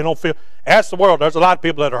hurt, they don't feel... Ask the world, there's a lot of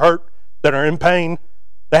people that are hurt, that are in pain.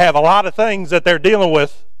 They have a lot of things that they're dealing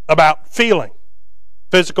with about feeling.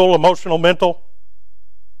 Physical, emotional, mental.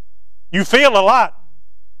 You feel a lot,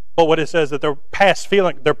 but what it says that they're past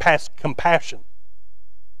feeling, they're past compassion.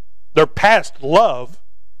 They're past love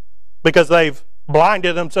because they've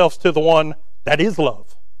blinded themselves to the one that is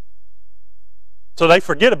love. So they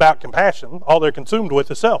forget about compassion. All they're consumed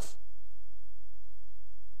with is self.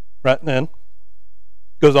 Right, and then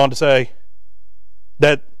goes on to say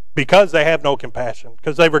that because they have no compassion,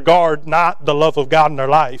 because they regard not the love of God in their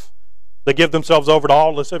life, they give themselves over to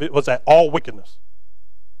all lasciviousness. What's that? All wickedness.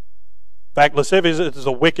 In fact, lasciviousness is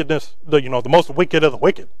a wickedness, the most wicked of the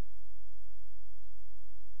wicked.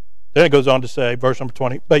 Then it goes on to say, verse number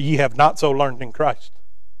 20, but ye have not so learned in Christ.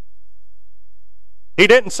 He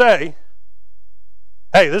didn't say,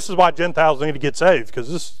 hey, this is why Gentiles need to get saved, because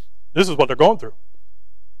this is what they're going through.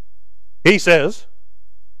 He says,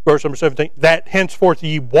 verse number 17, that henceforth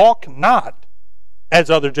ye walk not as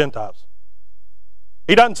other Gentiles.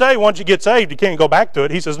 He doesn't say once you get saved you can't go back to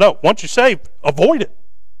it. He says, no, once you're saved, avoid it.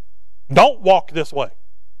 Don't walk this way.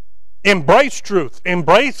 Embrace truth.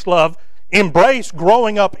 Embrace love. Embrace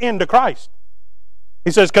growing up into Christ.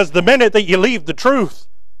 He says, because the minute that you leave the truth,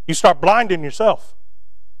 you start blinding yourself.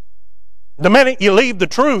 The minute you leave the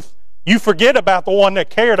truth, you forget about the one that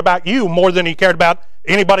cared about you more than he cared about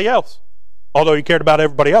anybody else. Although he cared about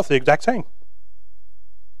everybody else the exact same.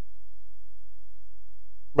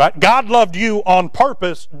 Right? God loved you on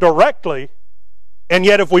purpose directly, and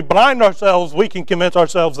yet if we blind ourselves, we can convince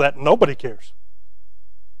ourselves that nobody cares.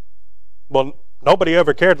 Well, nobody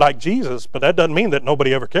ever cared like Jesus, but that doesn't mean that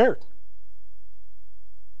nobody ever cared.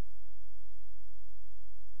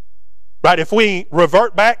 Right? If we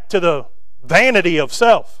revert back to the vanity of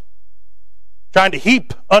self, trying to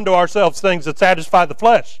heap unto ourselves things that satisfy the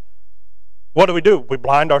flesh, what do? We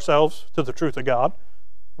blind ourselves to the truth of God.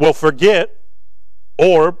 We'll forget,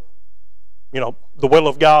 or, the will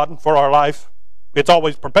of God for our life, it's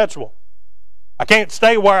always perpetual. I can't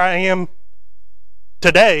stay where I am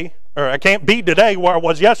today, or I can't be today where I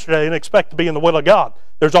was yesterday and expect to be in the will of God.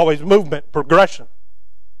 There's always movement, progression.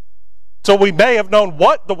 So we may have known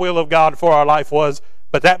what the will of God for our life was,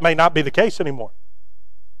 but that may not be the case anymore.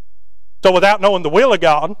 So without knowing the will of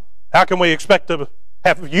God, how can we expect to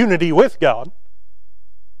have unity with God?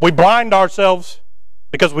 We blind ourselves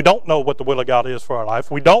because we don't know what the will of God is for our life.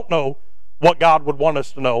 We don't know what God would want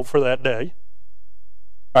us to know for that day.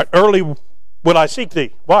 All right, early will I seek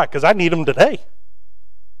thee. Why? Because I need him today.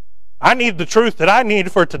 I need the truth that I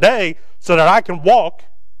need for today so that I can walk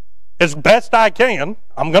as best I can.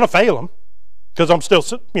 I'm going to fail him because I'm still,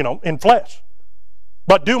 in flesh.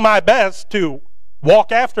 But do my best to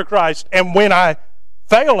walk after Christ, and when I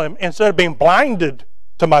fail him, instead of being blinded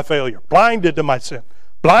to my failure, blinded to my sin,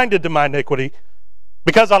 blinded to my iniquity,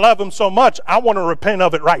 because I love him so much, I want to repent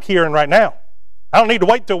of it right here and right now. I don't need to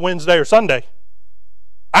wait till Wednesday or Sunday.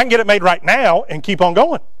 I can get it made right now and keep on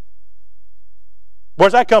going.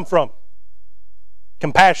 Where's that come from?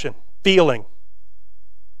 Compassion, feeling,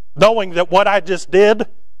 knowing that what I just did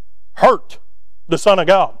hurt the Son of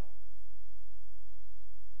God.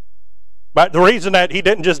 But the reason that he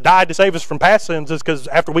didn't just die to save us from past sins is because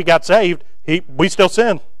after we got saved, we still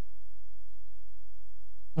sin.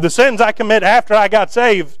 The sins I commit after I got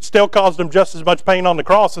saved still caused him just as much pain on the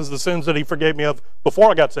cross as the sins that he forgave me of before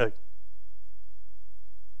I got saved.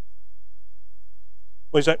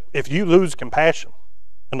 If you lose compassion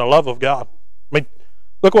and the love of God,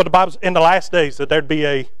 look what the Bible says in the last days, that there'd be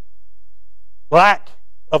a lack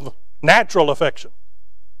of natural affection.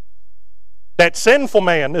 That sinful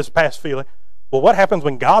man is past feeling. Well, what happens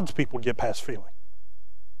when God's people get past feeling?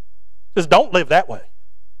 Just don't live that way.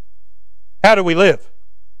 How do we live?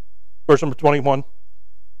 Verse number 21.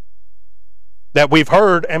 That we've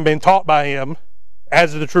heard and been taught by him,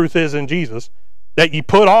 as the truth is in Jesus, that ye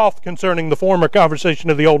put off concerning the former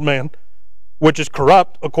conversation of the old man, which is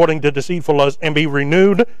corrupt according to deceitful lust, and be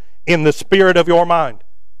renewed in the spirit of your mind.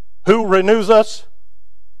 Who renews us?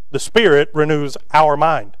 The Spirit renews our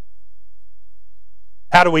mind.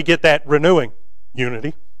 How do we get that renewing?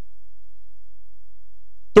 Unity.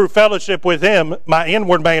 Through fellowship with him, my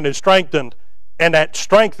inward man is strengthened, and that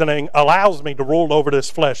strengthening allows me to rule over this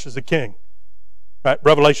flesh as a king. Right?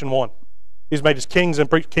 Revelation 1. He's made us kings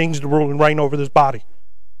and kings to rule and reign over this body.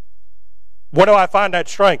 Where do I find that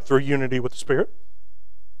strength? Through unity with the Spirit.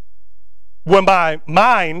 When my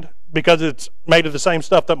mind, because it's made of the same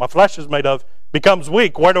stuff that my flesh is made of, becomes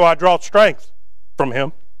weak, where do I draw strength? From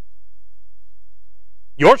him.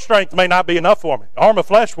 Your strength may not be enough for me. The arm of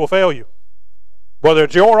flesh will fail you. Whether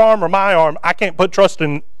it's your arm or my arm, I can't put trust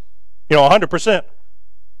in 100%.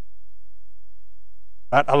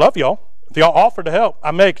 I love y'all. If y'all offer to help,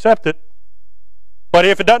 I may accept it. But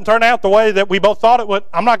if it doesn't turn out the way that we both thought it would,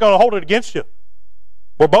 I'm not going to hold it against you.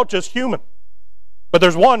 We're both just human. But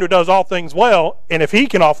there's one who does all things well, and if he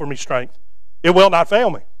can offer me strength, it will not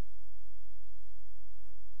fail me.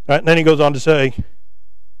 Right, and then he goes on to say,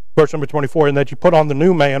 verse number 24, and that you put on the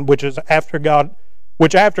new man, which after God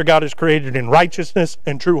is created in righteousness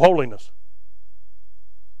and true holiness.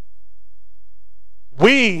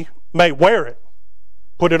 We may wear it,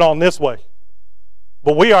 put it on this way,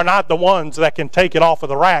 but we are not the ones that can take it off of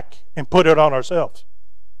the rack and put it on ourselves.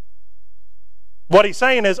 What he's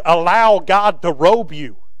saying is allow God to robe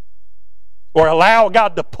you, or allow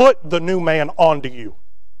God to put the new man onto you.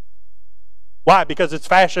 Why? Because it's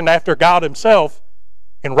fashioned after God himself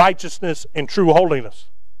in righteousness and true holiness.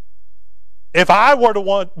 If I were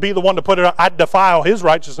to be the one to put it on, I'd defile his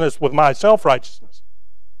righteousness with my self-righteousness.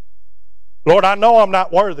 Lord, I know I'm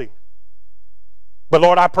not worthy. But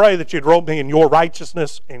Lord, I pray that you'd robe me in your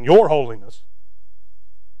righteousness and your holiness.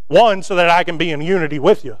 One, so that I can be in unity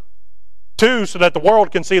with you. Two, so that the world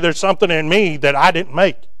can see there's something in me that I didn't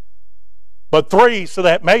make. But three, so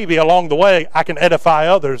that maybe along the way I can edify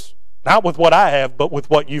others, not with what I have, but with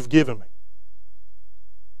what you've given me.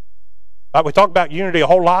 Right, we talk about unity a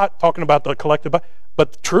whole lot, talking about the collective,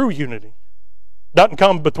 but the true unity doesn't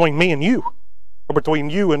come between me and you, or between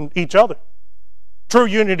you and each other. True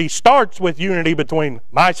unity starts with unity between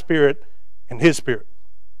my spirit and his spirit.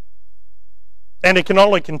 And it can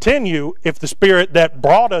only continue if the spirit that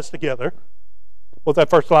brought us together, what's that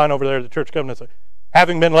first line over there, the church covenant says,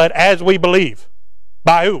 having been led as we believe.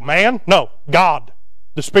 By who? Man? No, God,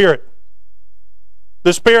 the Spirit.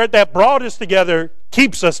 The Spirit that brought us together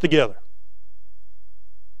keeps us together.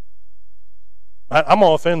 I'm going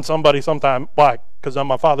to offend somebody sometime. Why? Because I'm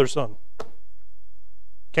my father's son.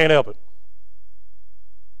 Can't help it.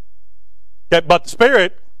 Okay, but the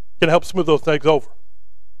Spirit can help smooth those things over.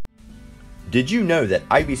 Did you know that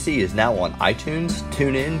IBC is now on iTunes,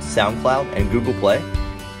 TuneIn, SoundCloud, and Google Play?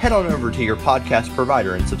 Head on over to your podcast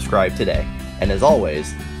provider and subscribe today. And as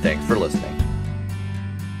always, thanks for listening.